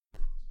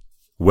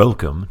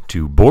Welcome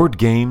to Board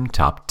Game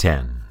Top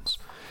Tens,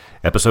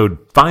 episode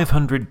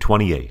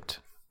 528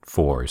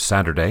 for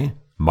Saturday,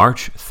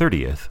 March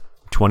 30th,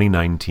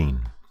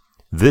 2019.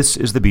 This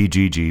is the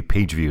BGG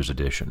Page Views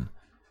edition.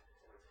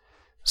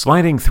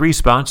 Sliding 3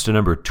 spots to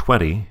number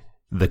 20,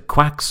 The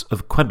Quacks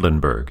of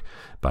Quedlinburg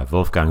by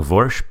Wolfgang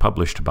Warsch,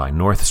 published by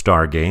North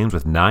Star Games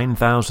with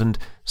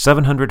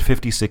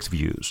 9,756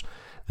 views.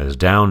 That is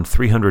down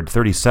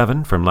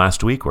 337 from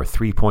last week, or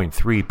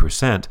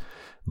 3.3%,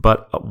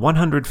 but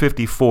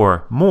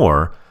 154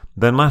 more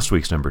than last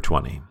week's number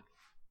 20.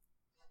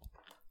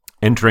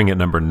 Entering at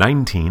number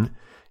 19,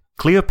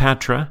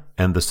 Cleopatra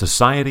and the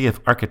Society of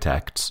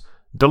Architects,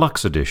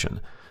 Deluxe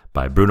Edition,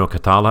 by Bruno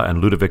Cathala and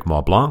Ludovic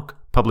Maublanc,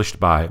 published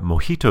by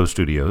Mojito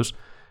Studios,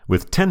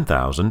 with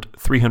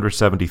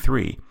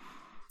 10,373,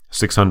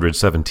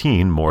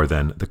 617 more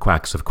than The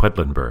Quacks of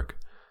Quedlinburg.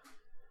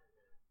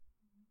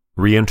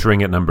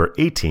 Re-entering at number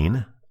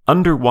 18,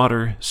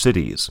 Underwater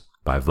Cities,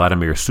 by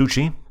Vladimir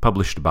Suchy,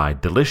 published by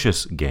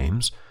Delicious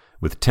Games,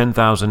 with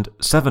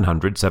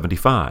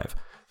 10,775,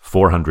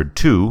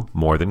 402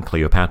 more than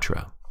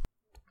Cleopatra.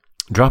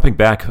 Dropping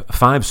back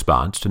 5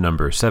 spots to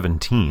number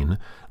 17,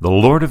 The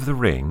Lord of the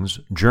Rings,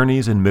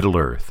 Journeys in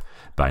Middle-earth,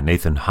 by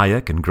Nathan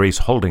Hayek and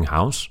Grace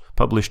Holdinghouse,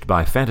 published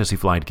by Fantasy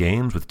Flight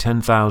Games, with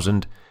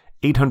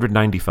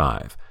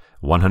 10,895,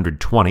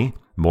 120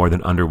 more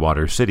than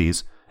Underwater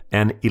Cities,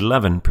 an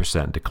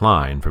 11%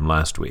 decline from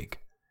last week.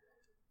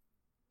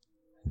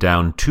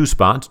 Down 2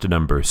 spots to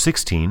number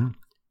 16,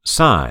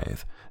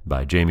 Scythe,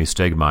 by Jamie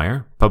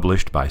Stegmaier,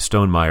 published by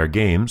Stonemaier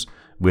Games,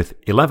 with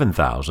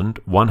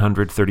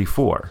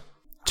 11,134,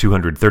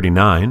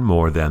 239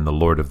 more than The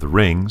Lord of the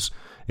Rings,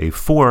 a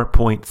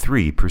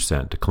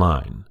 4.3%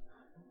 decline.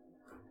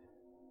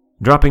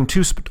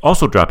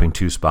 Also dropping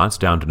 2 spots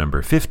down to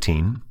number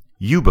 15,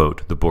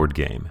 U-Boat, the board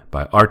game,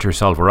 by Artur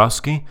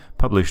Salvarowski,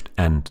 published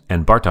and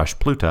Bartosz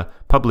Pluta,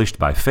 published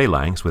by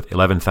Phalanx, with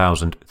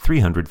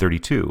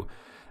 11,332,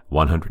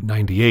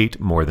 198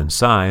 more than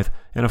Scythe,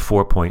 and a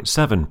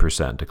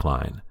 4.7%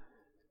 decline.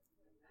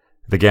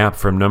 The gap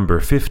from number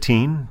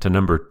 15 to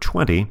number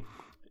 20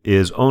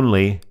 is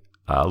only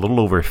a little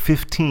over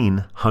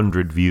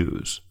 1,500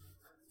 views.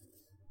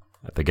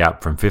 The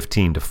gap from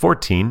 15 to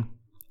 14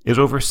 is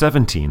over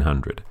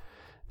 1,700.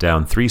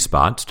 Down 3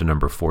 spots to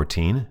number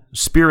 14,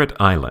 Spirit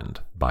Island,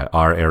 by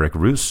R. Eric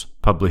Roos,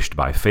 published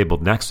by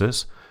Fabled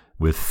Nexus,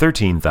 with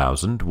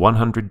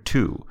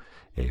 13,102,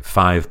 a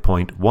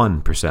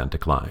 5.1%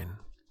 decline.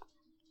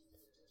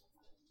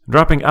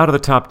 Dropping out of the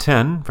top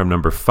 10 from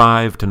number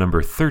 5 to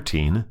number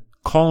 13,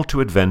 Call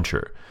to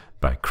Adventure,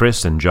 by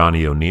Chris and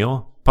Johnny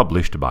O'Neill,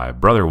 published by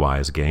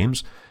Brotherwise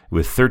Games,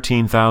 with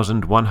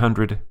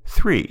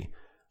 13,103,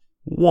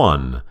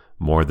 1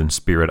 more than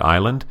Spirit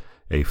Island,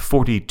 a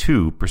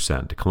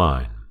 42%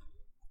 decline.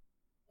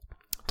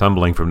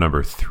 Tumbling from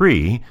number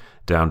 3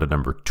 down to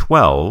number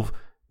 12,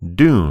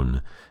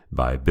 Dune,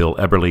 by Bill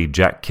Eberly,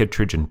 Jack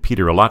Kittredge, and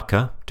Peter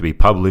Olotka, to be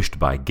published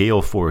by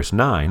Gale Force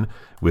 9,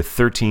 with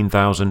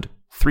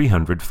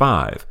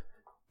 13,305,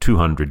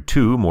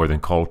 202 more than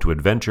Call to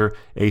Adventure,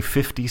 a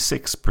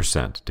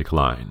 56%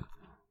 decline.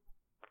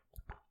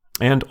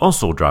 And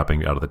also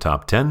dropping out of the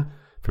top 10,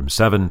 from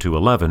 7 to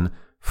 11,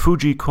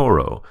 Fuji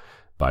Koro,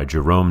 by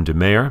Jerome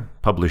Demeyer,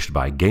 published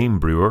by Game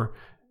Brewer,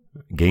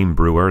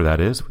 that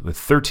is, with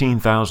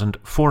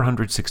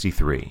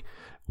 13,463,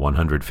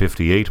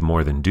 158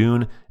 more than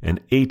Dune, an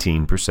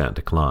 18%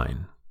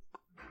 decline.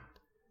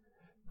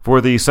 For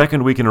the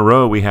second week in a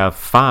row, we have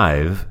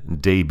 5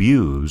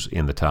 debuts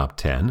in the top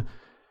 10,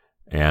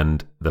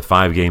 and the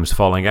 5 games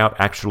falling out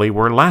actually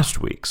were last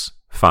week's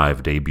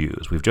 5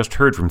 debuts. We've just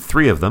heard from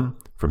 3 of them,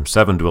 from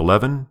 7 to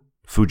 11,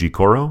 Fuji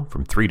Koro,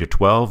 from 3 to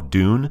 12,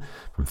 Dune,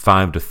 from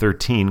 5 to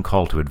 13,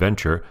 Call to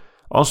Adventure,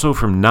 also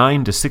from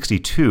 9 to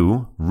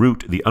 62,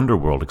 Root the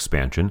Underworld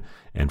expansion,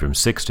 and from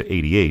 6 to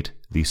 88,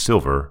 The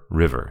Silver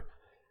River.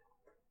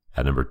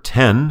 At number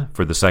 10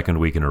 for the second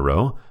week in a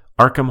row,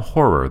 Arkham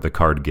Horror, the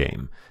card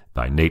game,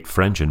 by Nate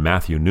French and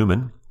Matthew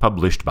Newman,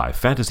 published by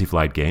Fantasy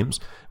Flight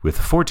Games, with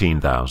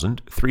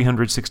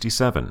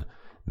 14,367,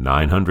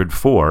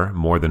 904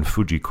 more than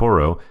Fuji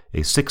Koro,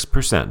 a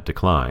 6%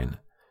 decline.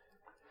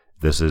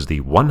 This is the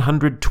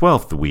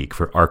 112th week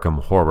for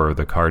Arkham Horror,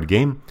 the card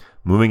game,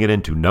 moving it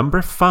into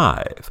number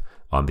 5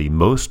 on the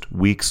most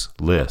weeks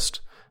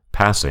list,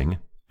 passing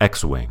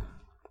X-Wing.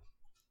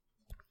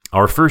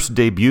 Our first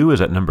debut is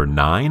at number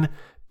 9,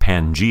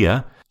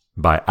 Pangea,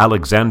 by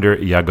Alexander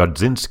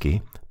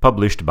Jagodzinski,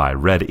 published by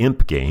Red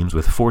Imp Games,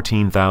 with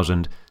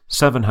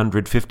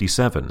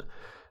 14,757,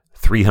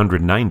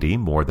 390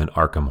 more than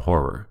Arkham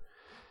Horror.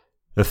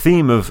 The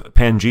theme of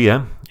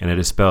Pangea, and it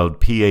is spelled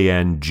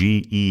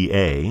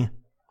P-A-N-G-E-A,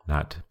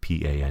 not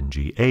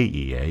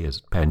P-A-N-G-A-E-A,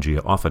 as Pangea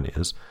often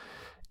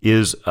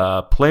is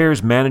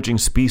players managing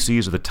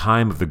species at the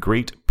time of the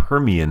Great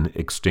Permian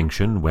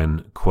extinction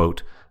when,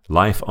 quote,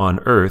 life on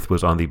Earth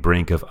was on the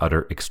brink of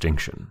utter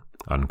extinction,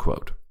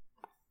 unquote.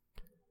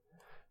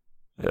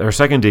 Our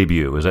second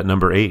debut is at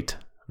number 8,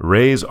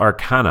 Res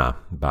Arcana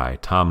by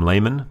Tom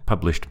Lehman,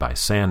 published by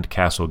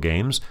Sandcastle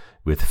Games,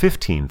 with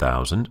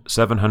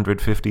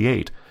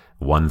 15,758,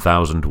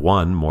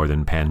 1,001 more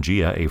than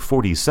Pangea, a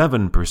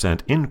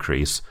 47%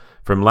 increase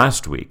from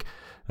last week.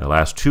 The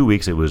last 2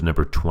 weeks it was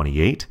number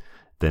 28,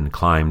 then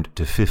climbed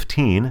to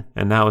 15,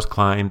 and now has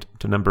climbed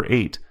to number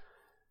 8.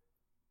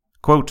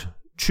 Quote,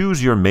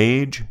 choose your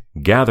mage,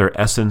 gather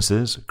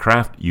essences,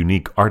 craft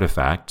unique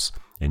artifacts,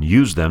 and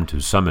use them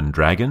to summon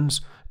dragons,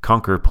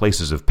 conquer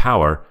places of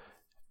power,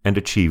 and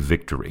achieve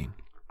victory.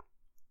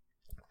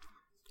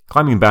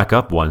 Climbing back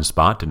up one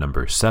spot to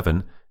number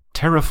 7,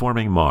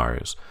 Terraforming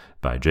Mars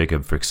by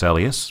Jacob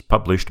Frixelius,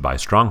 published by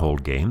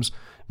Stronghold Games,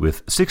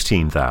 with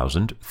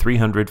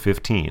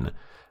 16,315,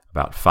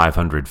 about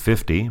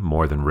 550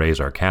 more than Res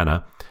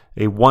Arcana,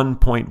 a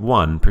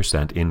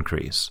 1.1%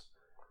 increase.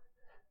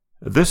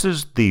 This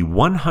is the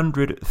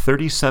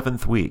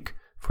 137th week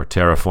for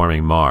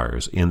Terraforming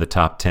Mars in the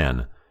top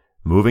 10,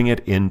 moving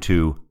it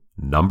into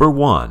number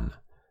 1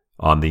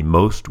 on the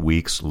most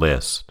weeks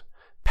list,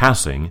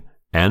 passing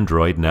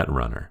Android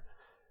Netrunner.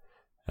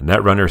 And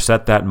Netrunner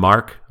set that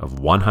mark of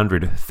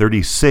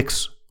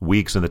 136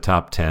 weeks in the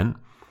top 10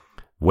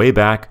 way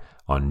back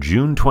on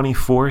June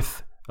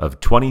 24th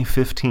of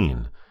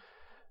 2015.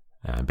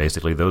 And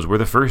basically those were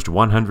the first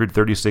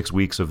 136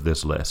 weeks of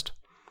this list.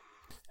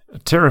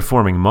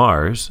 Terraforming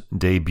Mars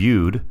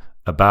debuted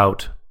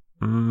about,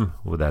 what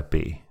would that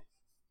be,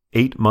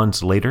 8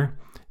 months later.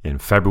 In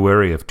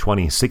February of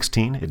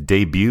 2016, it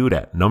debuted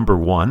at number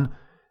 1,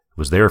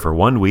 was there for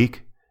 1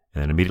 week,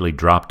 and then immediately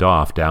dropped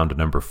off down to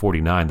number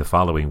 49 the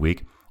following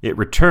week. It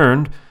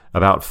returned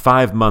about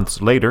 5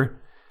 months later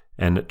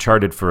and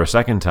charted for a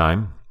second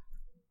time,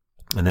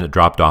 and then it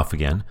dropped off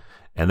again.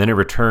 And then it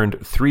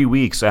returned 3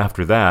 weeks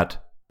after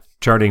that,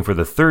 charting for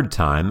the third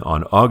time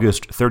on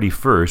August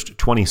 31st,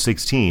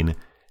 2016,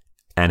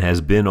 and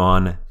has been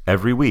on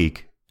every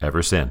week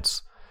ever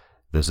since.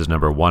 This is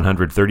number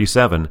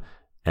 137,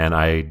 and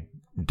I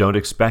don't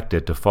expect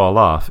it to fall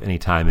off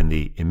anytime in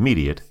the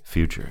immediate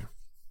future.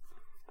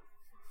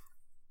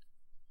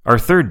 Our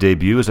third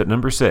debut is at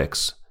number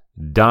 6,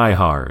 Die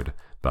Hard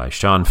by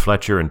Sean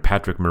Fletcher and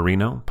Patrick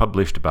Marino,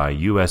 published by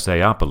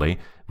USAopoly,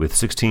 with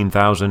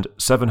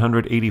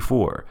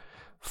 16,784,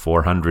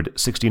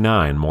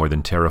 469 more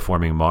than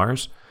Terraforming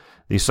Mars.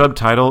 The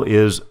subtitle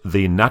is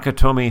The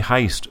Nakatomi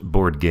Heist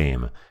board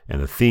game,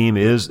 and the theme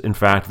is, in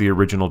fact, the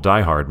original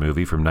Die Hard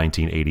movie from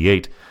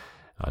 1988.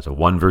 It's a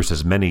one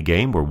versus many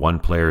game where one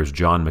player is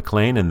John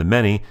McClane and the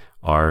many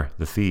are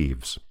the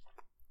thieves.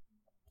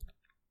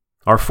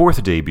 Our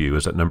fourth debut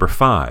is at number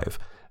 5,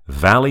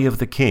 Valley of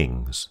the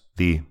Kings,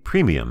 the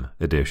Premium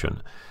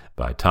Edition,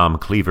 by Tom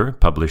Cleaver,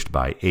 published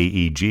by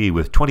AEG,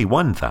 with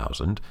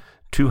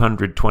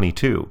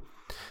 21,222.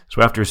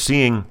 So after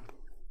seeing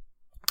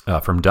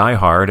from Die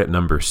Hard at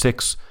number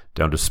 6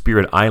 down to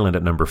Spirit Island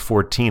at number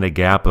 14, a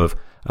gap of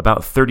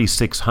about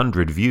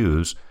 3,600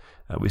 views,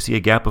 we see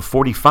a gap of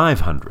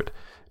 4,500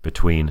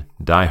 between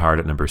Die Hard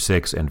at number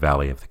 6 and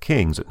Valley of the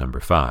Kings at number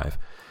 5.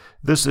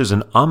 This is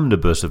an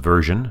omnibus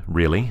version,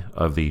 really,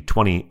 of the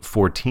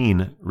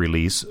 2014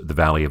 release, The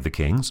Valley of the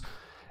Kings,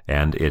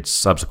 and its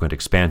subsequent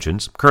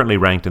expansions, currently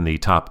ranked in the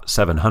top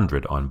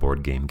 700 on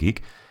Board Game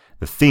Geek.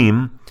 The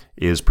theme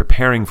is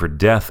preparing for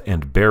death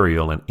and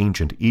burial in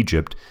ancient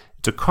Egypt.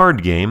 It's a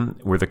card game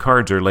where the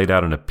cards are laid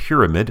out in a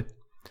pyramid,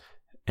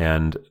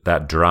 and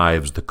that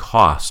drives the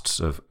costs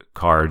of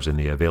cards and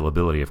the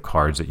availability of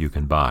cards that you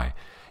can buy.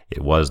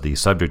 It was the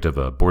subject of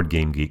a Board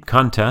Game Geek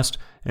contest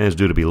and is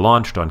due to be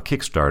launched on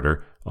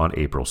Kickstarter on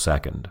April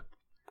 2nd.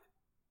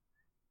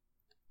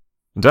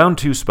 Down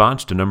 2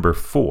 spots to number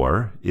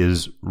 4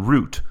 is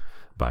Root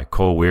by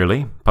Cole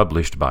Wehrle,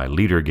 published by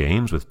Leader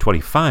Games, with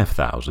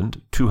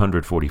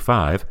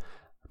 25,245,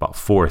 about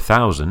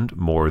 4,000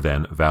 more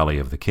than Valley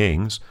of the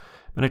Kings,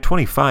 and a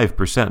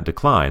 25%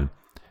 decline.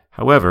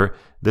 However,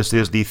 this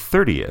is the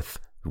 30th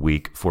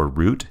week for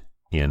Root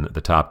in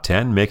the top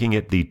 10, making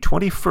it the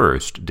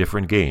 21st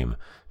different game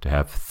to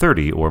have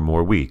 30 or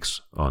more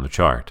weeks on the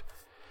chart.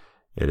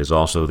 It is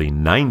also the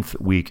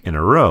 9th week in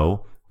a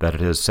row that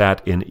it has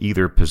sat in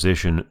either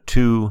position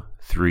 2,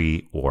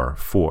 3, or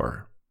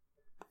 4.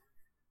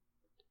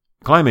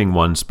 Climbing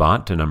 1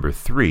 spot to number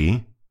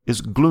 3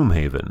 is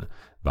Gloomhaven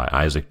by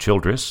Isaac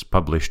Childress,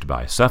 published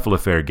by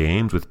Cephalofair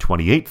Games, with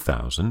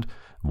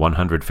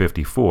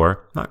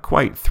 28,154, not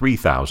quite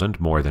 3,000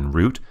 more than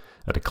Root,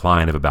 a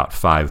decline of about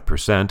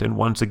 5%, and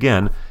once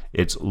again,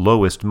 its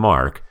lowest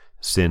mark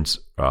since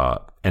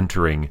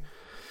entering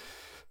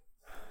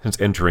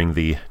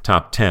the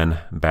top 10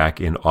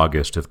 back in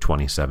August of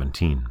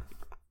 2017.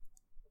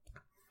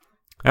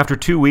 After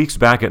 2 weeks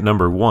back at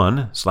number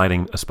 1,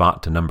 sliding a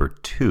spot to number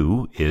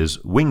 2, is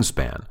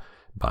Wingspan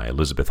by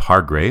Elizabeth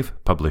Hargrave,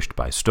 published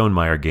by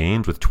Stonemaier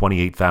Games, with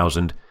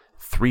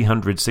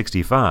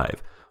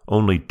 28,365,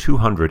 only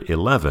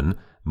 211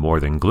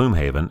 more than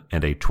Gloomhaven,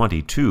 and a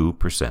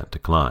 22%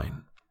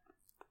 decline.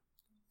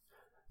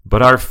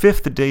 But our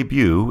 5th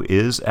debut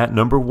is at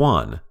number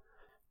 1,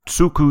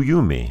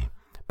 Tsukuyumi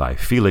by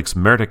Felix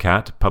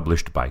Merticat,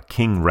 published by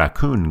King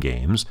Raccoon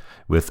Games,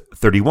 with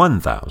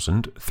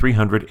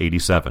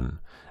 31,387,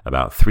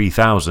 about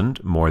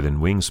 3,000 more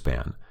than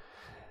Wingspan.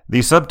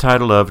 The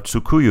subtitle of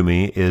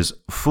Tsukuyomi is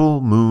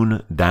Full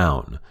Moon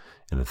Down,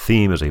 and the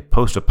theme is a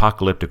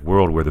post-apocalyptic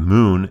world where the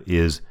moon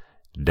is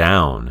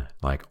down,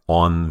 like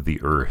on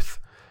the earth,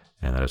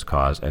 and that has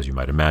caused, as you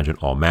might imagine,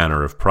 all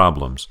manner of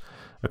problems.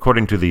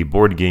 According to the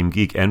Board Game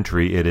Geek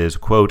entry, it is,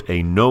 quote,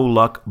 a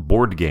no-luck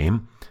board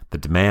game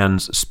that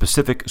demands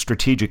specific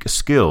strategic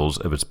skills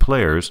of its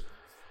players.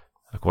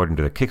 According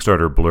to the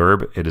Kickstarter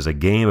blurb, it is a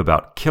game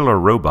about killer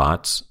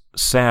robots,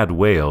 sad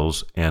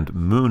whales, and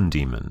moon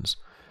demons.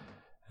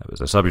 It was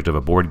the subject of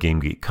a Board Game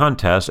Geek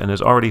contest and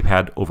has already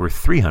had over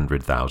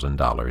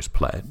 $300,000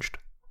 pledged.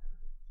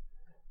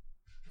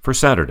 For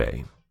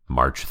Saturday,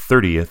 March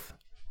 30th,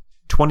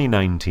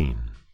 2019.